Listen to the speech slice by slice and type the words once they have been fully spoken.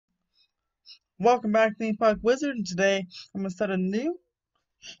Welcome back to Theme Park Wizard, and today I'm going to start a new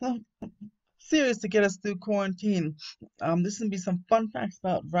uh, series to get us through quarantine. This is going to be some fun facts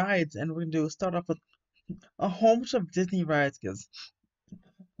about rides, and we're going to start off with a whole bunch of Disney rides, because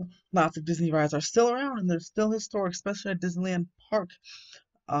lots of Disney rides are still around, and they're still historic, especially at Disneyland Park.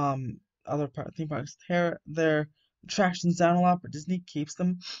 Other theme parks tear their attractions down a lot, but Disney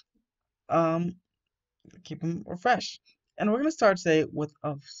um, keep them fresh. And we're going to start today with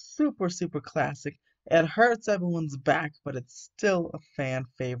a super, super classic. It hurts everyone's back, but it's still a fan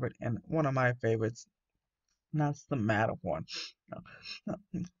favorite and one of my favorites. And that's the Matterhorn.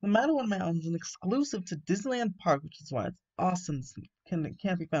 The Matterhorn Mountain is an exclusive to Disneyland Park, which is why it's awesome. It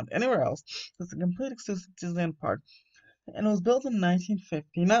can't be found anywhere else. It's a complete exclusive to Disneyland Park. And it was built in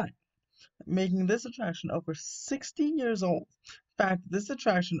 1959, making this attraction over 60 years old. In fact, this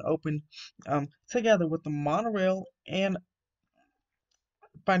attraction opened together with the monorail and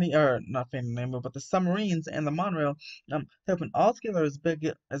finding or not finding Nemo, but the submarines and the monorail they opened all together as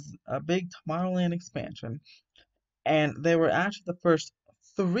big as a big Tomorrowland expansion. And they were actually the first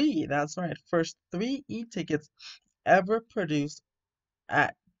three, that's right, first three e-tickets ever produced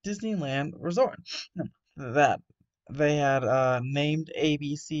at Disneyland Resort. That they had named A,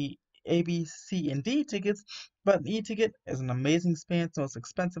 B, C, and D tickets, but the e-ticket is an amazing experience, the most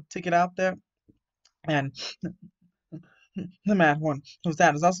expensive ticket out there. And the Matterhorn was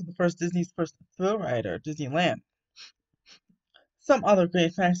that is also the first Disney's first thrill ride at Disneyland. Some other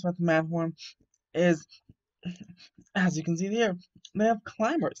great facts about the Matterhorn is, as you can see here, they have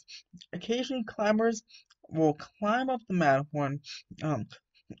climbers. Occasionally, climbers will climb up the Matterhorn um,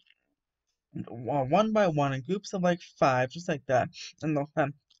 one by one in groups of like five, just like that, and they'll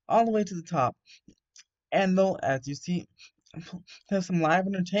climb all the way to the top. And they'll, as you see, have some live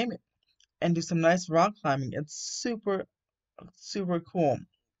entertainment and do some nice rock climbing. It's super, super cool.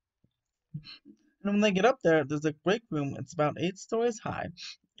 And when they get up there, there's a break room. It's about 8 stories high.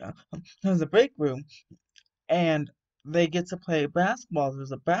 Uh, there's a break room, and they get to play basketball.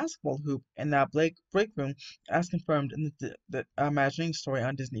 There's a basketball hoop in that break room, as confirmed in the Imagineering story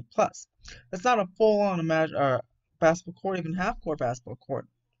on Disney Plus. It's not a full-on basketball court, even half-court basketball court,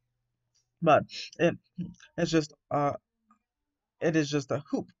 but it it's just it is just a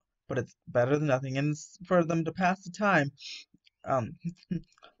hoop. But it's better than nothing, and it's for them to pass the time. Um,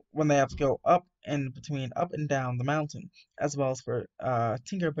 when they have to go up and down the mountain, as well as for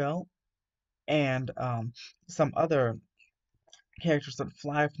Tinkerbell and some other characters that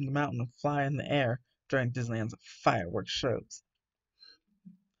fly from the mountain and fly in the air during Disneyland's fireworks shows.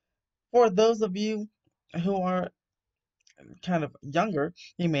 For those of you who are kind of younger,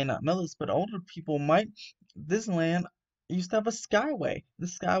 you may not know this, but older people might. Disneyland used to have a skyway. The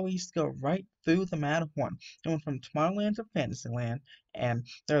skyway used to go right through the Matterhorn. It went from Tomorrowland to Fantasyland, and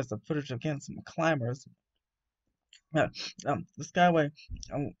there's the footage again, some climbers. Uh, the skyway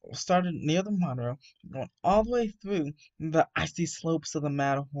started near the monorail, going all the way through the icy slopes of the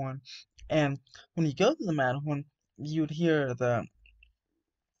Matterhorn. And when you go through the Matterhorn, you'd hear the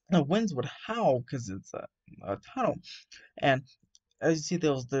winds would howl because it's a tunnel. And as you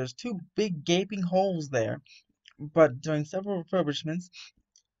see, there's two big gaping holes there. But during several refurbishments,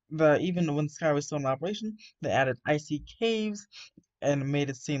 even when the Skyway was still in operation, they added icy caves and made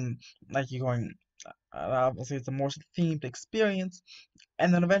it seem like you're going. Obviously, it's a more themed experience.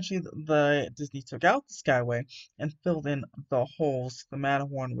 And then eventually, the Disney took out the Skyway and filled in the holes, the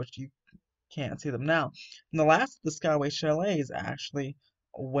Matterhorn, which you can't see them now. And the last of the Skyway chalets actually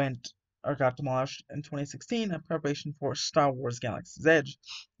went or got demolished in 2016 in preparation for Star Wars Galaxy's Edge,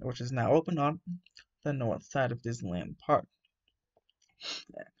 which is now open on the north side of Disneyland Park.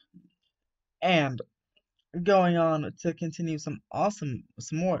 And going on to continue some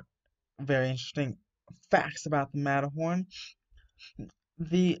more very interesting facts about the Matterhorn.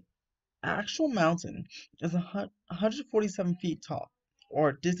 The actual mountain is 147 feet tall,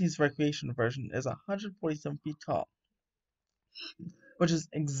 or Disney's recreation version is 147 feet tall, which is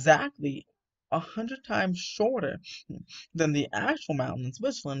exactly 100 times shorter than the actual mountain in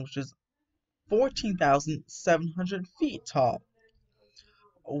Switzerland, which is 14,700 feet tall,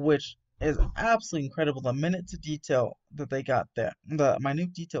 which is absolutely incredible. The minute to detail that they got there, the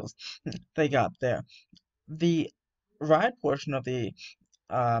minute details they got there. The ride portion of the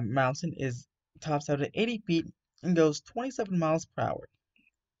mountain is tops out at 80 feet and goes 27 miles per hour.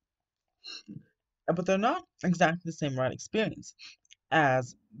 But they're not exactly the same ride experience,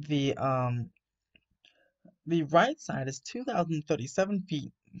 as the right side is 2,037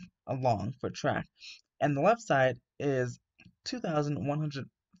 feet long for track, and the left side is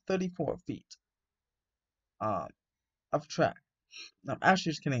 2,134 feet um, of track. No, I'm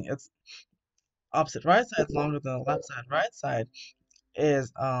actually just kidding. Opposite right side is longer than the left side. Right side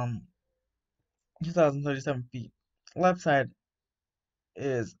is 2,037 feet. Left side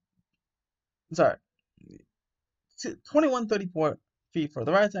is, sorry, 2,134 feet for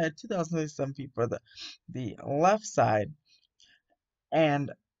the right side, 2,037 feet for the left side,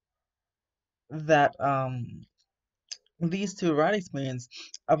 and that these two riding spans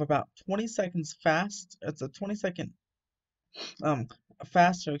of about 20 seconds fast. It's a 20-second um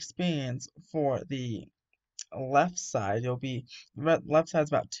faster experience for the left side. You'll be left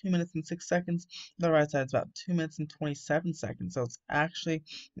side's about 2 minutes and 6 seconds. The right side's about 2 minutes and 27 seconds. So it's actually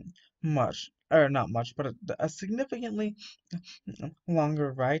much, or not much, but a significantly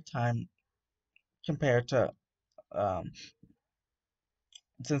longer ride time compared to um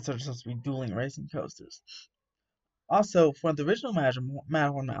since they're supposed to be dueling racing coasters. Also, for the original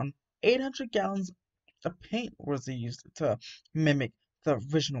Matterhorn Mountain, 800 gallons of paint was used to mimic the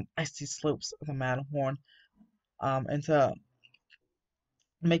original icy slopes of the Matterhorn, and to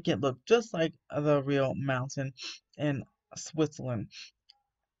make it look just like the real mountain in Switzerland,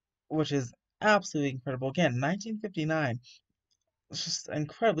 which is absolutely incredible. Again, 1959, it's just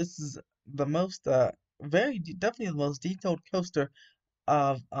incredible. This is the most, definitely the most detailed coaster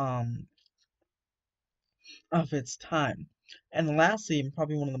of um of its time. And lastly, and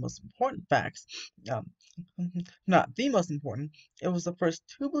probably one of the most important facts, um, not the most important, it was the first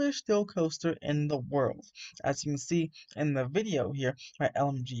tubular steel coaster in the world. As you can see in the video here by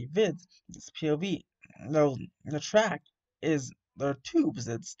LMG Vids, this POV, the track is, they're tubes.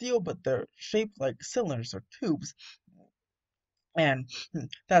 It's steel, but they're shaped like cylinders or tubes. And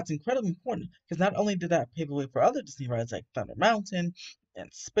that's incredibly important because not only did that pave the way for other Disney rides like Thunder Mountain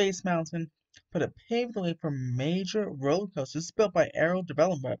and Space Mountain, but it paved the way for major roller coasters built by Aero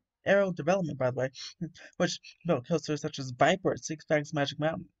Development, by the way, which built coasters such as Viper at Six Flags Magic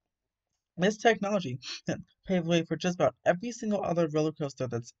Mountain. This technology paved the way for just about every single other roller coaster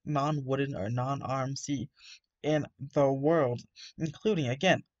that's non-wooden or non-RMC in the world, including,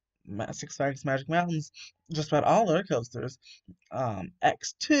 again, Six Flags Magic Mountains, just about all their coasters,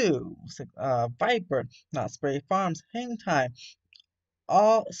 X2, Viper, Not Spray Farms, Hang Time,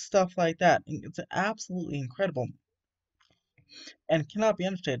 all stuff like that. And it's absolutely incredible and cannot be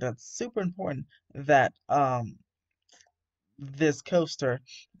understated. That's super important that this coaster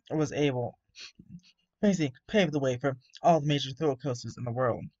was able basically pave the way for all the major thrill coasters in the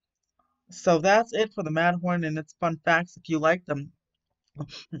world. So that's it for the Matterhorn and its fun facts. If you like them,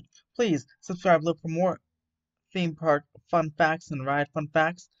 please subscribe, look for more theme park fun facts and ride fun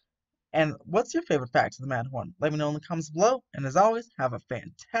facts. And what's your favorite facts of the Matterhorn? Let me know in the comments below. And as always, have a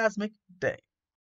fantastic day.